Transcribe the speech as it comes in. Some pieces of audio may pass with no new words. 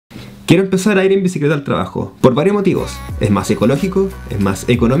Quiero empezar a ir en bicicleta al trabajo, por varios motivos. Es más ecológico, es más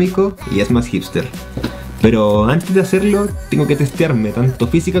económico y es más hipster. Pero antes de hacerlo, tengo que testearme, tanto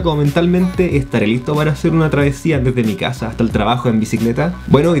física como mentalmente. ¿Estaré listo para hacer una travesía desde mi casa hasta el trabajo en bicicleta?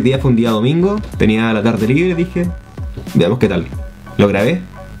 Bueno, hoy día fue un día domingo, tenía la tarde libre, dije, veamos qué tal. Lo grabé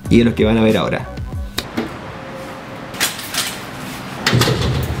y es lo que van a ver ahora.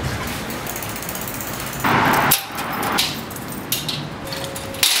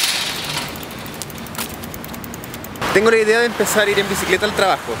 Tengo la idea de empezar a ir en bicicleta al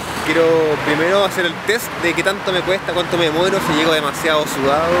trabajo. Quiero primero hacer el test de qué tanto me cuesta, cuánto me demoro, si llego demasiado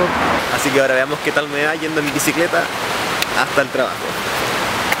sudado. Así que ahora veamos qué tal me va yendo en mi bicicleta hasta el trabajo.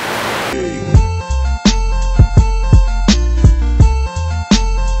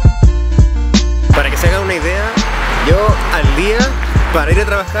 Para que se hagan una idea, yo al día para ir a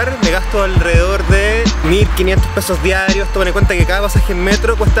trabajar me gasto alrededor de 1.500 pesos diarios. Tomen en cuenta que cada pasaje en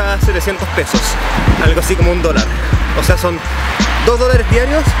metro cuesta 700 pesos, algo así como $1. O sea, son $2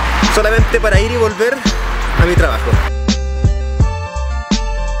 diarios solamente para ir y volver a mi trabajo.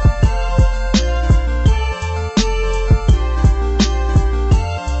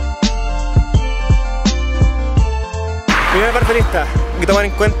 Primera parte lista. Hay que tomar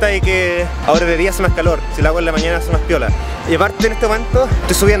en cuenta de que ahora de día hace más calor, si lo hago en la mañana hace más piola. Y aparte en este momento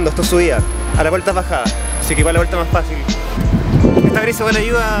estoy subiendo, esto es subida, a la vuelta es bajada, así que igual la vuelta es más fácil. Esta brisa igual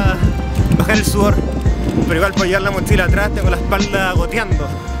ayuda a bajar el sudor, pero igual por llevar la mochila atrás tengo la espalda goteando.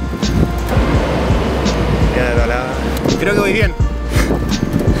 Creo que voy bien.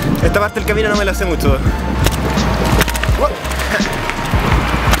 Esta parte del camino no me la sé mucho.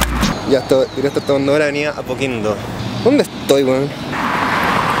 Ya estoy, debería estar tomando ahora venía a Poquindo. ¿Dónde estoy, weón?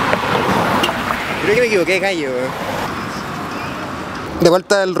 Creo que me equivoqué de calle, weón. De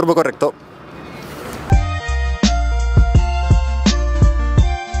vuelta al rumbo correcto.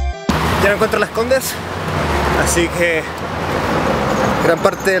 Ya no encuentro Las Condes, así que gran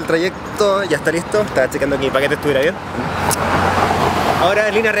parte del trayecto ya está listo. Estaba checando que mi paquete estuviera bien. Ahora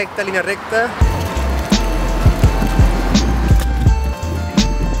línea recta, línea recta.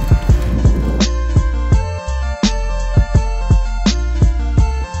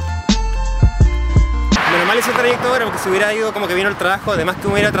 Ese trayecto ahora porque si hubiera ido como que vino al trabajo, además que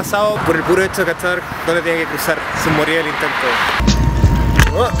me hubiera atrasado por el puro hecho de cachar dónde tenía que cruzar sin morir el intento.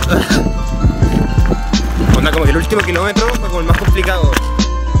 Onda como que el último kilómetro fue como el más complicado.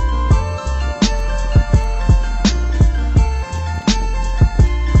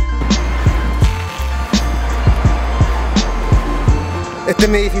 Este es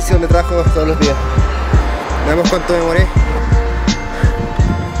mi edificio donde trabajo todos los días. Veamos cuánto demoré.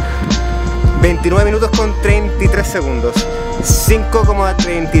 29 minutos con 33 segundos,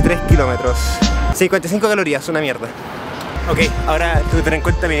 5,33 kilómetros, 55 calorías, una mierda. Ok, ahora tengo que tener en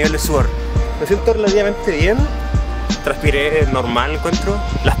cuenta mi nivel de sudor. Me siento relativamente bien, transpiré normal, encuentro.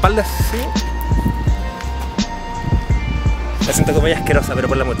 La espalda sí. La siento como ya asquerosa, pero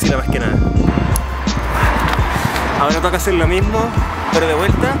por la mochila más que nada. Ahora toca hacer lo mismo, pero de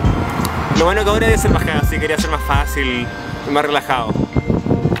vuelta. Lo bueno que ahora debe ser bajada, así que quería ser más fácil y más relajado.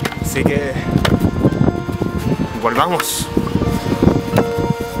 Así que volvamos.